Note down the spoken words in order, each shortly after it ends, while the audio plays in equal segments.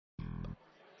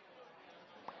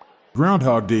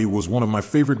Groundhog Day was one of my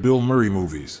favorite Bill Murray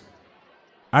movies.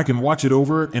 I can watch it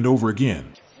over and over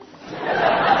again.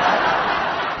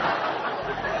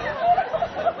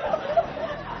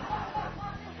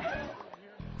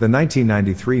 The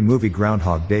 1993 movie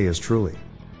Groundhog Day is truly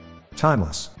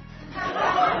timeless.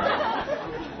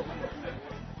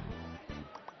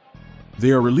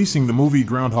 They are releasing the movie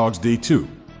Groundhog's Day 2.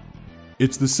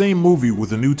 It's the same movie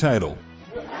with a new title.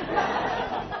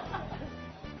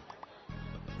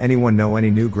 Anyone know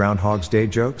any new Groundhog's Day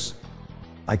jokes?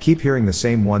 I keep hearing the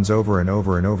same ones over and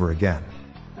over and over again.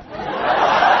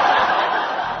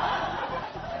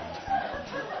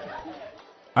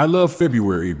 I love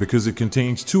February because it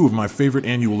contains two of my favorite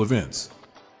annual events: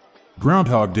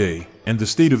 Groundhog Day and the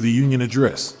State of the Union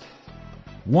Address.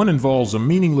 One involves a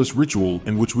meaningless ritual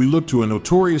in which we look to a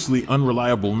notoriously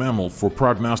unreliable mammal for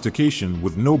prognostication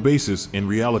with no basis in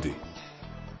reality.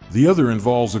 The other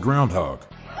involves a groundhog.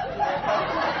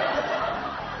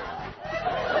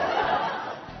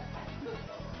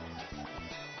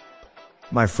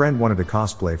 My friend wanted to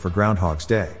cosplay for Groundhog's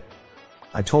Day.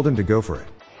 I told him to go for it.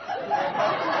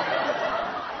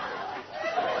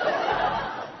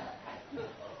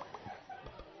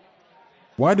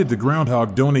 Why did the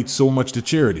groundhog donate so much to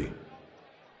charity?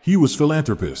 He was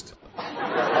philanthropist.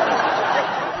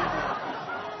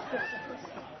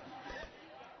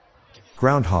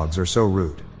 Groundhogs are so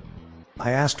rude.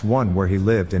 I asked one where he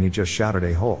lived and he just shouted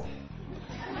a hole.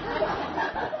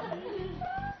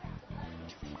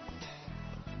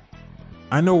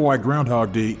 I know why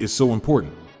Groundhog Day is so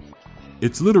important.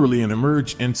 It's literally an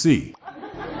emerge and see.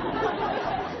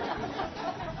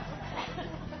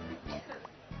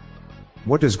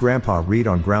 What does Grandpa read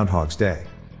on Groundhog's Day?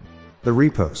 The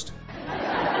repost.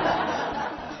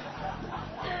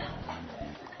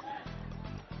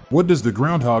 What does the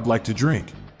groundhog like to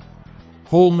drink?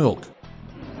 Whole milk.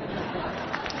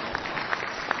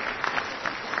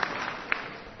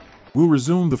 We'll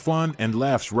resume the fun and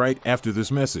laughs right after this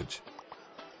message.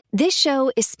 This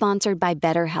show is sponsored by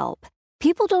BetterHelp.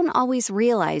 People don't always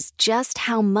realize just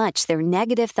how much their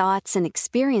negative thoughts and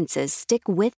experiences stick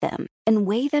with them and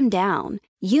weigh them down.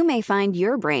 You may find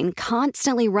your brain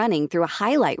constantly running through a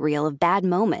highlight reel of bad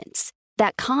moments.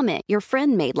 That comment your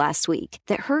friend made last week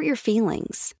that hurt your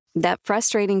feelings. That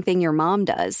frustrating thing your mom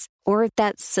does. Or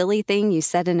that silly thing you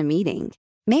said in a meeting.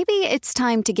 Maybe it's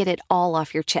time to get it all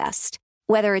off your chest.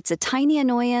 Whether it's a tiny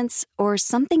annoyance or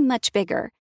something much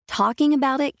bigger, talking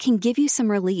about it can give you some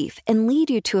relief and lead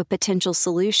you to a potential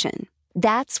solution.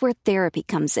 That's where therapy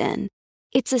comes in.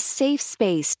 It's a safe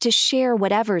space to share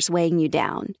whatever's weighing you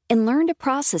down and learn to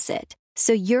process it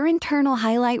so your internal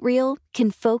highlight reel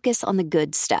can focus on the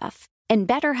good stuff. And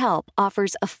BetterHelp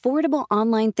offers affordable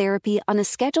online therapy on a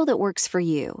schedule that works for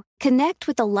you. Connect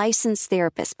with a licensed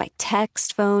therapist by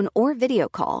text, phone, or video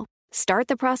call. Start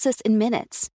the process in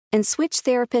minutes and switch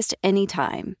therapist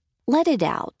anytime. Let it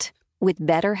out with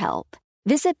BetterHelp.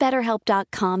 Visit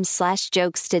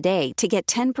BetterHelp.com/jokes today to get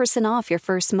 10% off your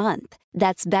first month.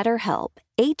 That's BetterHelp,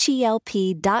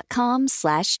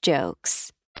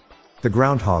 HELP.com/jokes. The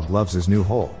groundhog loves his new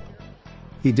hole.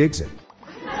 He digs it.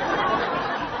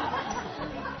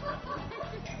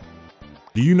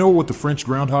 Do you know what the French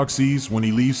groundhog sees when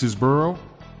he leaves his burrow?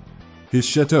 His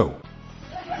chateau.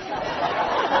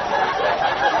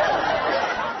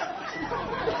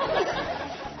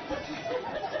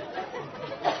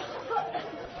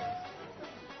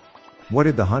 What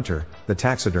did the hunter, the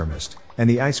taxidermist, and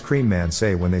the ice cream man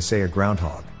say when they say a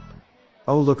groundhog?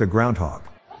 Oh, look, a groundhog.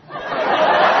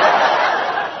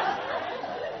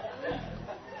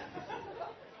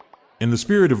 In the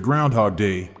spirit of Groundhog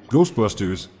Day,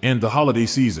 Ghostbusters, and the holiday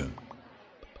season,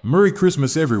 Merry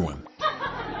Christmas, everyone.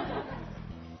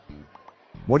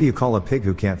 What do you call a pig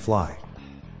who can't fly?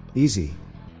 Easy.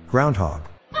 Groundhog.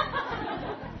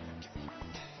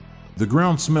 The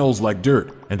ground smells like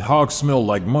dirt, and hogs smell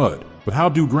like mud. But how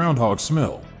do groundhogs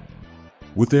smell?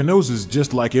 With their noses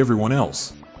just like everyone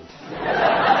else.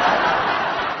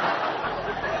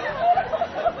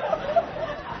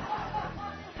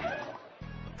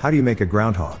 How do you make a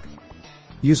groundhog?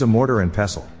 Use a mortar and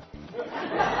pestle.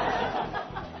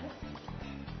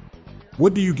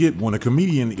 What do you get when a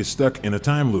comedian is stuck in a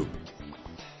time loop?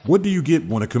 What do you get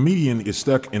when a comedian is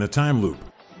stuck in a time loop?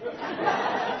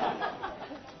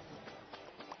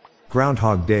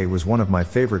 Groundhog Day was one of my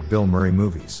favorite Bill Murray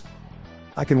movies.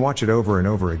 I can watch it over and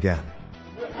over again.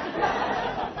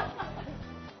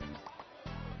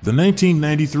 The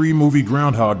 1993 movie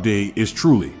Groundhog Day is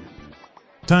truly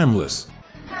timeless.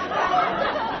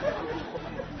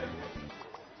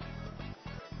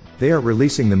 They are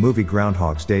releasing the movie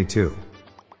Groundhog's Day 2.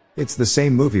 It's the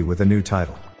same movie with a new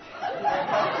title.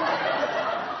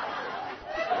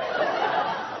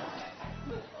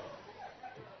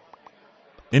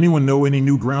 Anyone know any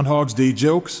new Groundhog's Day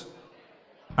jokes?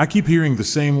 I keep hearing the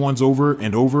same ones over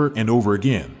and over and over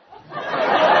again.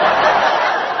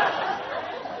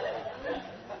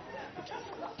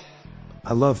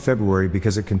 I love February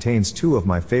because it contains two of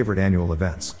my favorite annual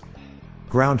events: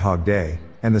 Groundhog Day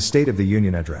and the State of the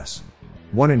Union Address.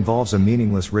 One involves a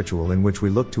meaningless ritual in which we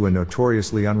look to a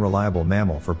notoriously unreliable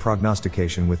mammal for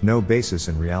prognostication with no basis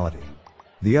in reality.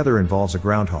 The other involves a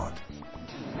groundhog.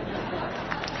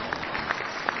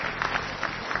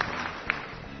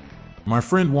 My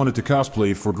friend wanted to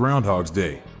cosplay for Groundhog's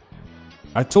Day.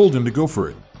 I told him to go for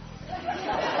it.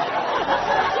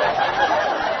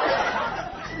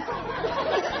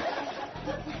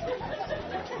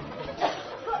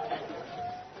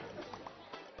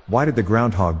 Why did the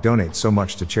groundhog donate so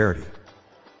much to charity?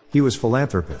 He was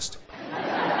philanthropist.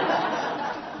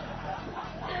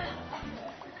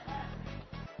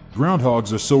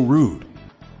 Groundhogs are so rude.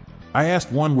 I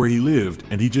asked one where he lived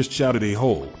and he just shouted a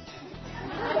hole.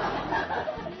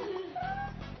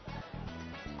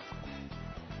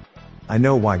 I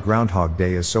know why Groundhog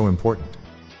Day is so important.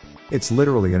 It's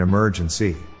literally an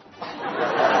emergency.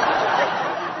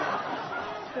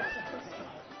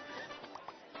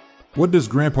 What does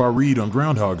Grandpa read on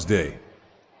Groundhog's Day?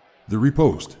 The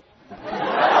repost.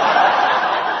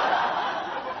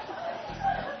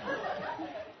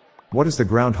 What does the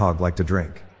groundhog like to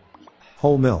drink?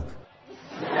 Whole milk.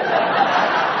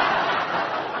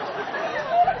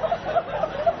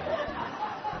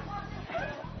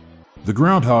 The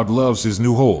groundhog loves his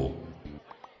new hole.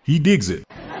 He digs it.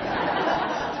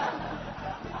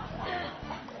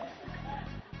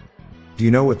 Do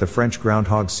you know what the French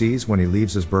groundhog sees when he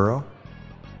leaves his burrow?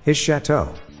 His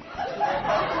chateau.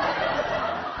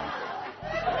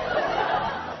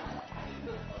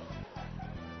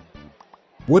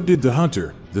 What did the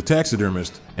hunter, the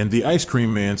taxidermist, and the ice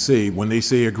cream man say when they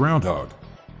say a groundhog?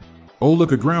 Oh,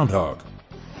 look, a groundhog.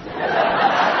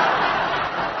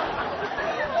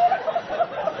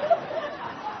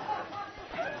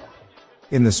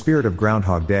 In the spirit of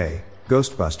Groundhog Day,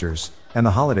 Ghostbusters, and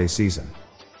the holiday season,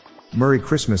 Merry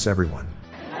Christmas, everyone.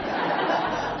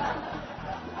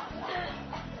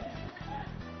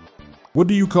 What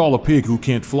do you call a pig who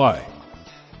can't fly?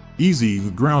 Easy,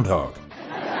 the groundhog.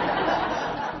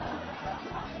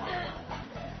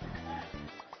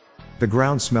 The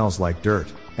ground smells like dirt,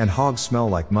 and hogs smell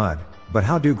like mud, but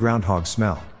how do groundhogs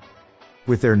smell?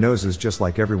 With their noses just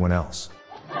like everyone else.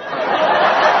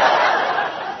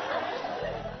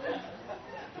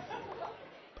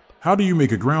 How do you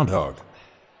make a groundhog?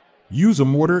 Use a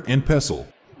mortar and pestle.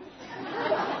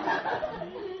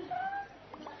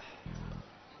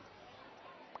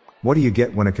 What do you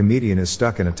get when a comedian is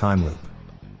stuck in a time loop?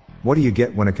 What do you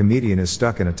get when a comedian is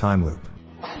stuck in a time loop?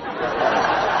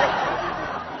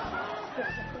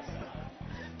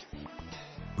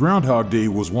 Groundhog Day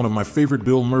was one of my favorite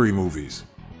Bill Murray movies.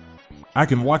 I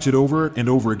can watch it over and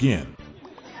over again.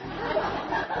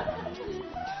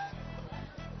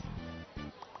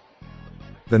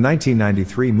 The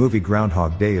 1993 movie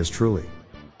Groundhog Day is truly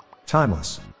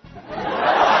timeless.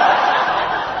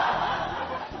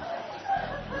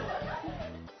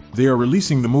 They are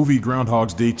releasing the movie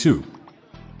Groundhog's Day 2.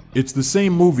 It's the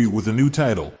same movie with a new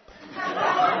title.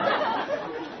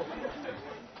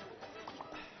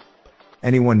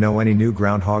 Anyone know any new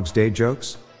Groundhog's Day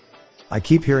jokes? I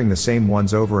keep hearing the same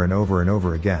ones over and over and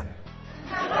over again.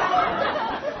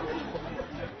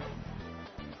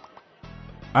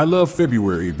 I love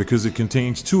February because it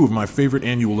contains two of my favorite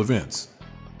annual events: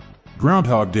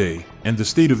 Groundhog Day and the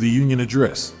State of the Union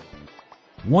Address.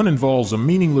 One involves a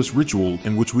meaningless ritual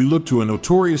in which we look to a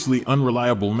notoriously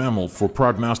unreliable mammal for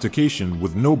prognostication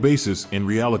with no basis in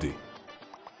reality.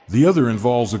 The other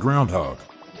involves a groundhog.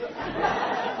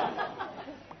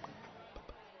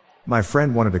 My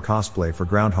friend wanted to cosplay for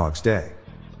Groundhog's Day.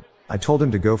 I told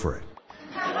him to go for it.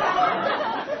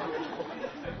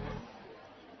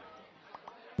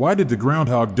 Why did the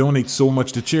groundhog donate so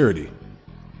much to charity?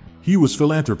 He was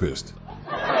philanthropist.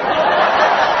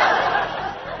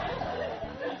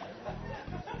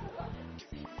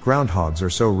 Groundhogs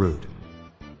are so rude.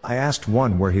 I asked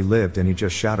one where he lived and he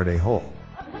just shouted a hole.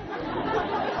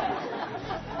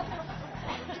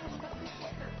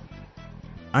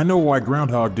 I know why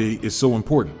Groundhog Day is so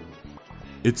important.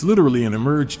 It's literally an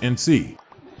emergency.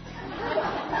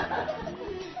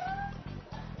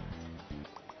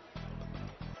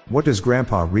 What does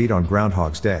Grandpa read on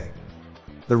Groundhog's Day?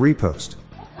 The repost.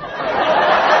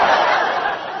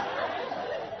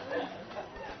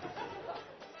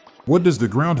 What does the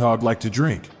groundhog like to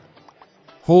drink?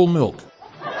 Whole milk.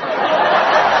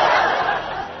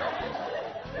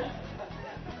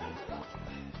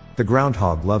 The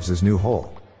groundhog loves his new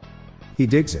hole. He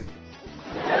digs it.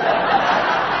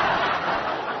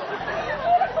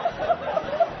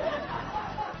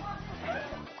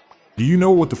 Do you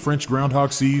know what the French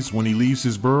groundhog sees when he leaves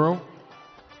his burrow?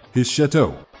 His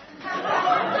chateau.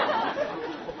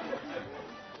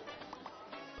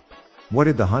 What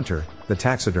did the hunter, the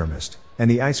taxidermist, and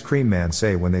the ice cream man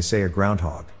say when they say a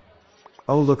groundhog?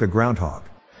 Oh, look, a groundhog.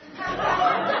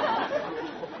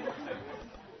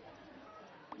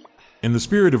 In the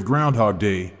spirit of Groundhog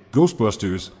Day,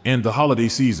 Ghostbusters, and the holiday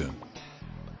season,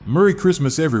 Merry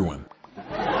Christmas, everyone.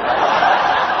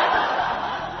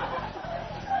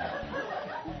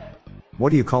 What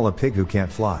do you call a pig who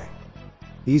can't fly?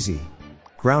 Easy.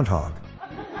 Groundhog.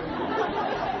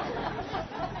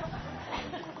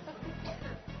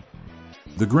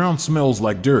 The ground smells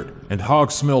like dirt, and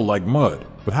hogs smell like mud,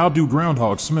 but how do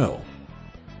groundhogs smell?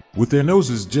 With their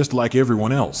noses just like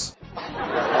everyone else.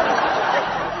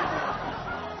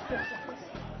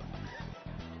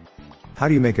 How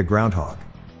do you make a groundhog?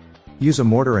 Use a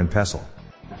mortar and pestle.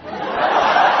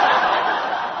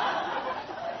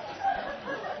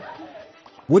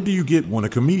 What do you get when a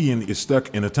comedian is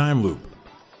stuck in a time loop?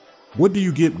 What do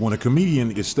you get when a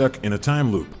comedian is stuck in a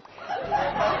time loop?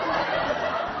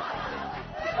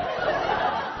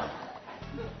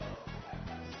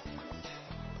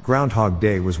 Groundhog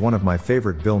Day was one of my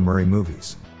favorite Bill Murray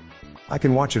movies. I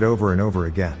can watch it over and over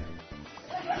again.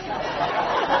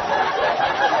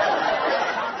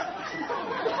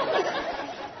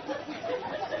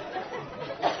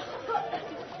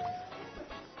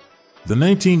 The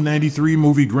 1993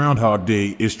 movie Groundhog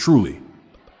Day is truly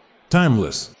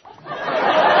timeless.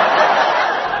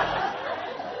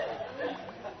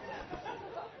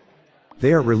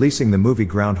 They are releasing the movie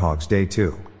Groundhog's Day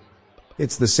 2.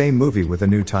 It's the same movie with a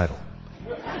new title.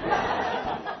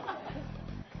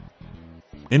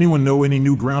 Anyone know any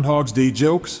new Groundhog's Day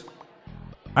jokes?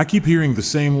 I keep hearing the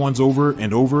same ones over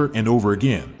and over and over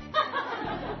again.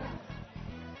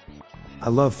 I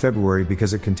love February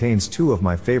because it contains two of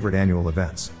my favorite annual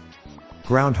events: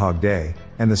 Groundhog Day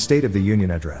and the State of the Union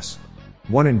Address.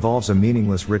 One involves a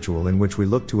meaningless ritual in which we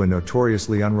look to a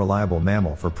notoriously unreliable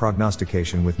mammal for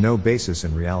prognostication with no basis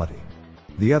in reality.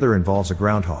 The other involves a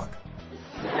groundhog.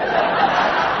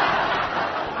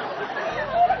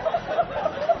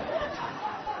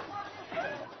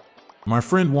 My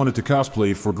friend wanted to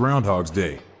cosplay for Groundhog's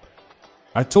Day.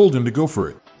 I told him to go for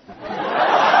it.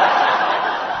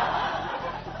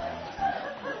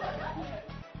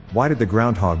 Why did the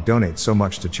groundhog donate so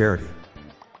much to charity?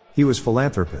 He was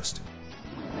philanthropist.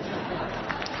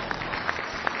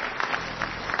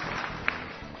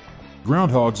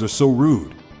 Groundhogs are so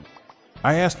rude.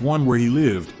 I asked one where he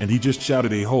lived, and he just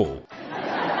shouted a hole.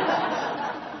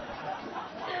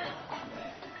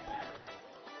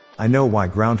 I know why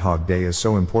Groundhog Day is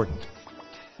so important.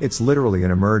 It's literally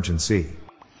an emergency.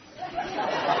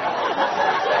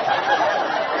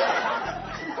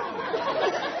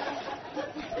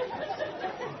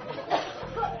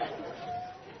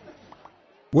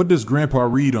 What does Grandpa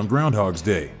read on Groundhog's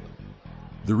Day?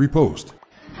 The Repost.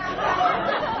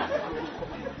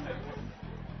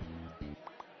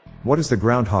 What does the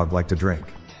groundhog like to drink?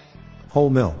 Whole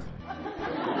milk.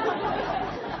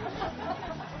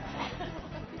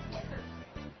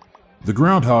 The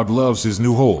groundhog loves his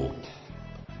new hole.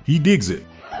 He digs it.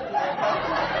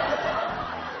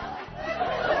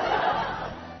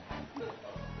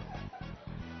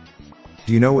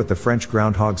 Do you know what the French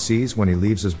groundhog sees when he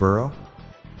leaves his burrow?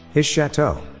 His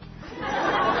chateau.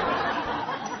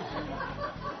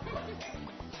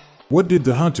 What did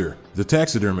the hunter, the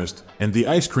taxidermist, and the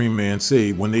ice cream man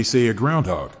say when they say a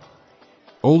groundhog?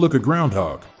 Oh, look, a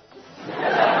groundhog.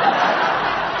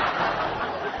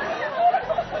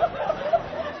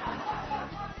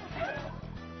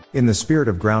 In the spirit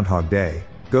of Groundhog Day,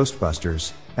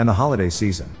 Ghostbusters, and the holiday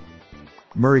season,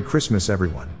 Merry Christmas,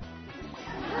 everyone.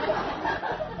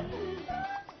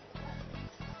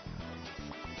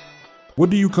 What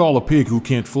do you call a pig who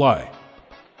can't fly?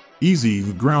 Easy,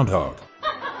 the groundhog.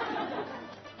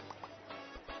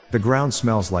 The ground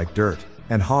smells like dirt,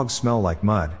 and hogs smell like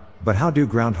mud, but how do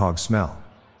groundhogs smell?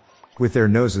 With their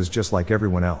noses just like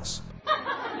everyone else.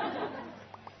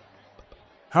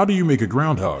 How do you make a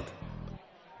groundhog?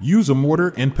 Use a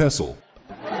mortar and pestle.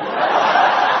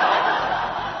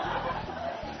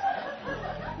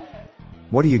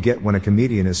 What do you get when a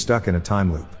comedian is stuck in a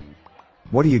time loop?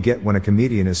 What do you get when a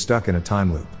comedian is stuck in a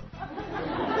time loop?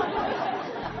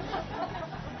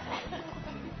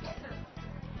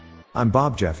 I'm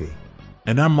Bob Jeffy.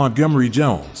 And I'm Montgomery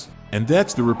Jones. And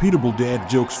that's the repeatable dad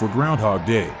jokes for Groundhog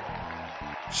Day.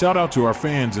 Shout out to our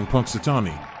fans in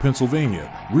Punxsutawney,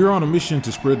 Pennsylvania. We're on a mission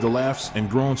to spread the laughs and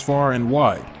groans far and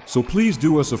wide, so please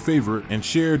do us a favor and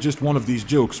share just one of these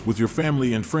jokes with your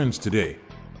family and friends today.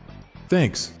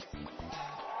 Thanks.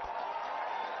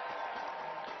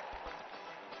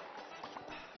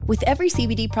 With every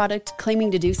CBD product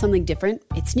claiming to do something different,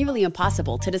 it's nearly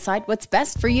impossible to decide what's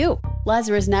best for you.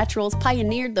 Lazarus Naturals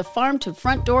pioneered the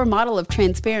farm-to-front-door model of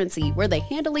transparency, where they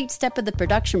handle each step of the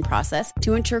production process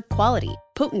to ensure quality,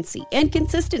 potency, and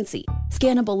consistency.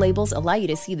 Scannable labels allow you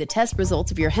to see the test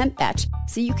results of your hemp batch,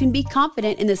 so you can be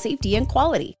confident in the safety and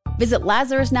quality. Visit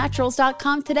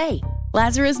LazarusNaturals.com today.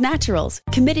 Lazarus Naturals,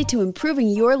 committed to improving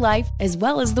your life as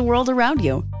well as the world around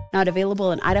you. Not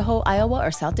available in Idaho, Iowa,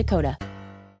 or South Dakota.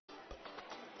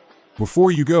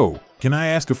 Before you go, can I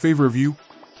ask a favor of you?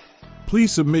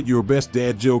 Please submit your best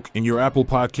dad joke in your Apple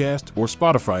Podcast or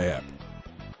Spotify app.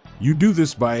 You do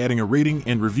this by adding a rating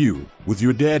and review with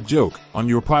your dad joke on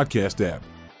your podcast app.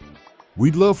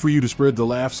 We'd love for you to spread the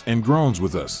laughs and groans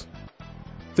with us.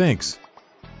 Thanks.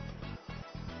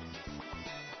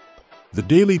 The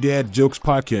Daily Dad Jokes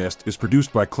podcast is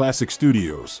produced by Classic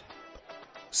Studios.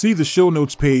 See the show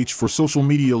notes page for social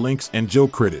media links and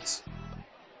joke credits.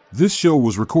 This show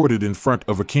was recorded in front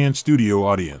of a canned studio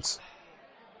audience.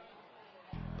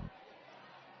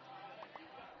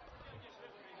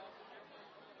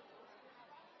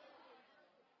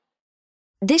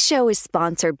 This show is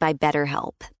sponsored by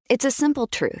BetterHelp. It's a simple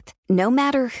truth. No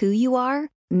matter who you are,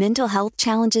 mental health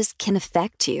challenges can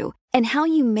affect you, and how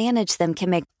you manage them can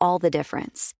make all the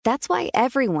difference. That's why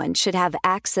everyone should have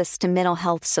access to mental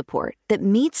health support that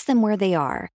meets them where they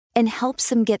are and helps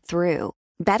them get through.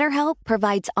 BetterHelp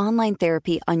provides online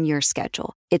therapy on your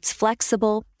schedule. It's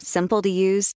flexible, simple to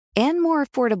use, and more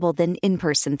affordable than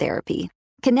in-person therapy.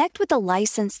 Connect with a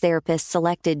licensed therapist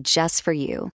selected just for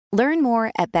you. Learn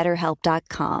more at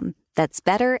BetterHelp.com. That's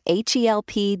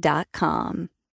BetterHelp.com.